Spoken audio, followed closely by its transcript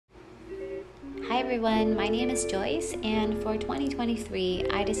everyone, my name is Joyce, and for 2023,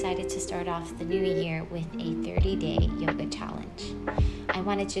 I decided to start off the new year with a 30-day yoga challenge. I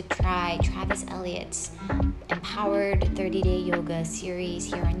wanted to try Travis Eliot's Empowered 30-Day Yoga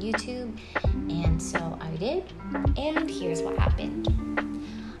series here on YouTube, and so I did, and here's what happened.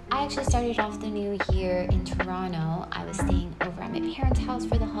 I actually started off the new year in Toronto. I was staying over at my parents' house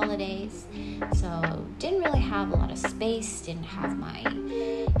for the holidays, so didn't really have a lot of space, didn't have my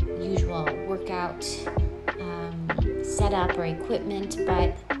usual workout setup or equipment,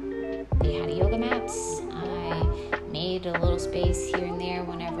 but they had yoga mats. I made a little space here and there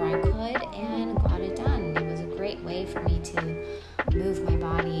whenever I could and got it done. It was a great way for me to move my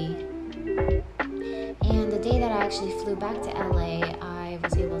body. And the day that I actually flew back to LA, I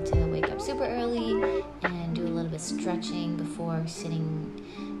was able to wake up super early and do a little bit of stretching before sitting,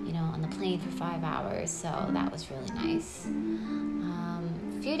 on the plane for 5 hours. So that was really nice.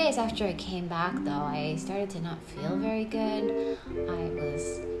 A few days after I came back, though, I started to not feel very good. I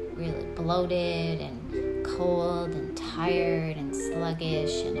was really bloated and cold and tired and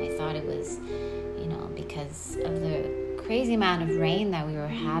sluggish, and I thought it was, because of the crazy amount of rain that we were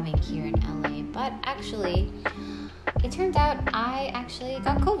having here in LA. But actually, it turned out I actually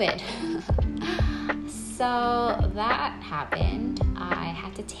got COVID. So that happened. I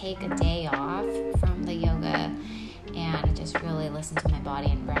had to take a day off from the yoga and just really listened to my body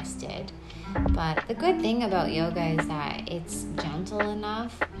and rested. But the good thing about yoga is that it's gentle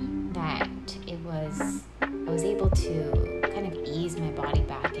enough that I was able to kind of ease my body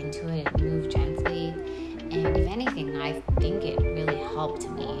back into it and move gently. And if anything, I think it really helped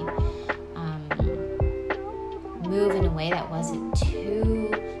me move in a way that wasn't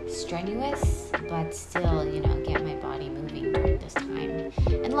too strenuous, but still, get my body moving during this time.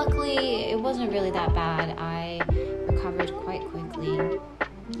 And luckily, it wasn't really that bad. I recovered quite quickly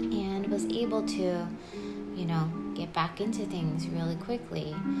and was able to, get back into things really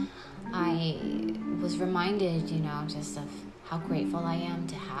quickly. I was reminded, just of how grateful I am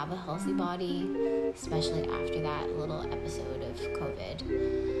to have a healthy body, especially after that little episode of COVID.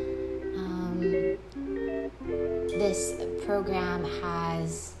 This program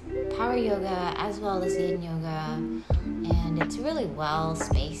has power yoga as well as yin yoga, and it's really well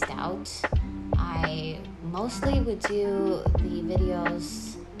spaced out. I mostly would do the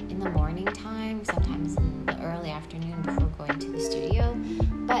videos in the morning time, sometimes in the early afternoon before going to the studio,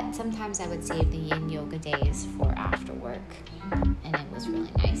 but sometimes I would save the yin yoga days for after work, and it was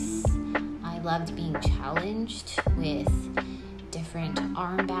really nice. I loved being challenged with different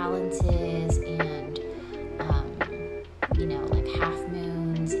arm balances and like half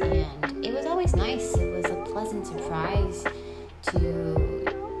moons, and it was always nice. It was a pleasant surprise to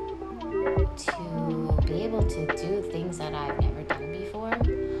be able to do things that I've never done before.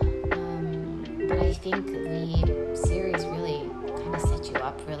 But I think the series really kind of set you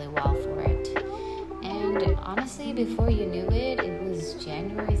up really well for it. And honestly, before you knew it, it was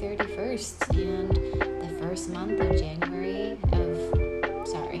January 31st, and the first month of January of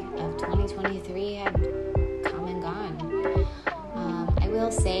 2023 had come and gone. I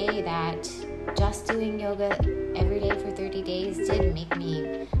will say that just doing yoga every day for 30 days did make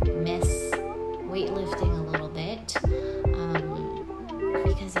me miss weightlifting a little bit,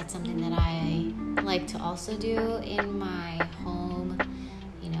 because that's something that I like to also do in my home,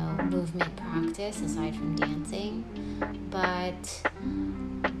 movement practice aside from dancing. But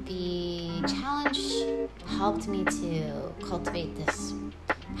the challenge helped me to cultivate this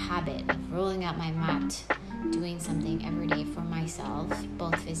habit of rolling out my mat, doing something every day for myself,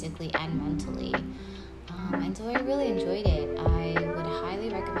 both physically and mentally. And so I really enjoyed it. I would highly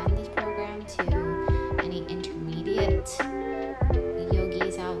recommend this program to any intermediate